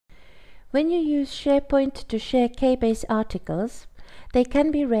When you use SharePoint to share KBase articles, they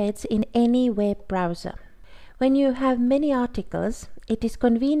can be read in any web browser. When you have many articles, it is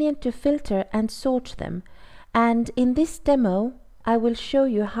convenient to filter and sort them, and in this demo, I will show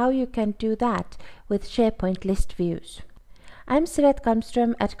you how you can do that with SharePoint list views. I'm Siret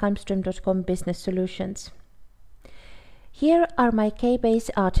Kalmström at kalmstrom.com Business Solutions. Here are my KBase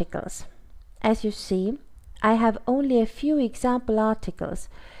articles. As you see, I have only a few example articles,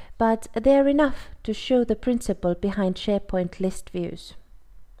 but they are enough to show the principle behind SharePoint list views.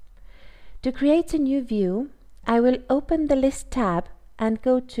 To create a new view, I will open the List tab and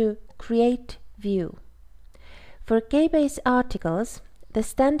go to Create View. For KBase articles, the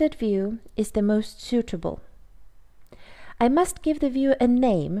standard view is the most suitable. I must give the view a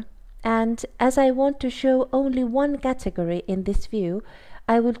name, and as I want to show only one category in this view,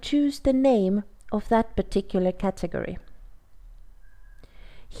 I will choose the name of that particular category.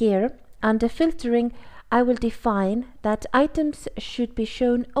 Here, under Filtering, I will define that items should be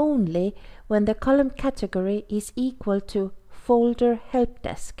shown only when the column category is equal to Folder Help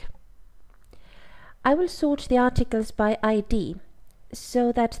Desk. I will sort the articles by ID,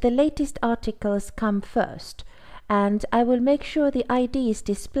 so that the latest articles come first, and I will make sure the ID is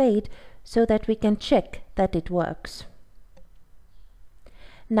displayed so that we can check that it works.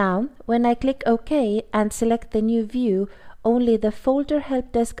 Now, when I click OK and select the new view, only the Folder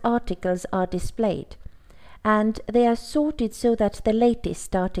Help Desk articles are displayed, and they are sorted so that the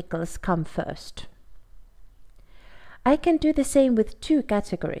latest articles come first. I can do the same with two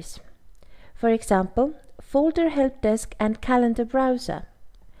categories. For example, Folder Help Desk and Calendar Browser.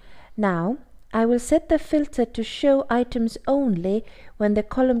 Now, I will set the filter to show items only when the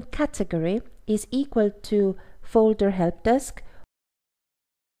column category is equal to Folder Help Desk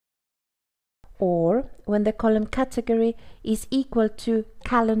or when the column category is equal to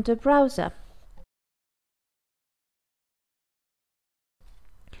Calendar Browser.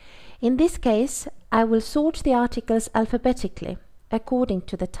 In this case, I will sort the articles alphabetically according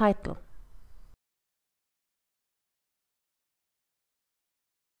to the title.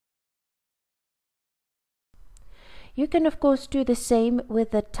 You can of course do the same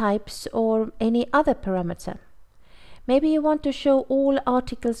with the types or any other parameter. Maybe you want to show all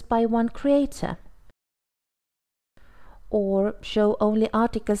articles by one creator, or show only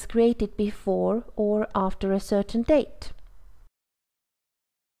articles created before or after a certain date.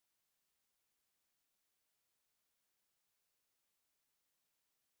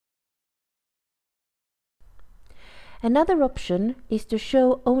 Another option is to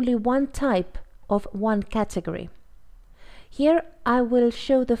show only one type of one category. Here I will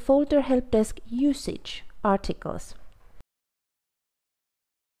show the Folder Help Desk Usage articles.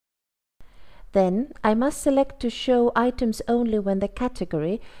 Then I must select to show items only when the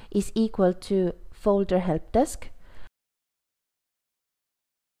category is equal to Folder Help Desk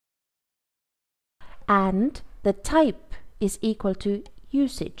and the type is equal to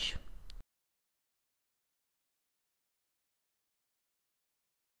Usage.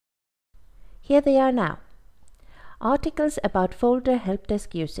 Here they are now. Articles about Folder Help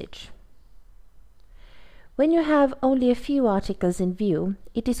Desk usage. When you have only a few articles in view,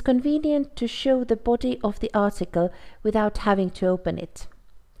 it is convenient to show the body of the article without having to open it.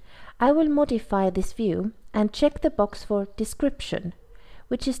 I will modify this view and check the box for Description,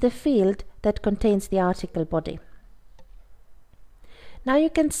 which is the field that contains the article body. Now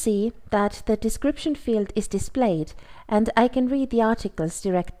you can see that the description field is displayed and I can read the articles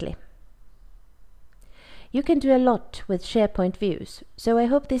directly. You can do a lot with SharePoint views, so I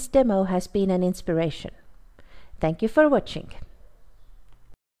hope this demo has been an inspiration. Thank you for watching.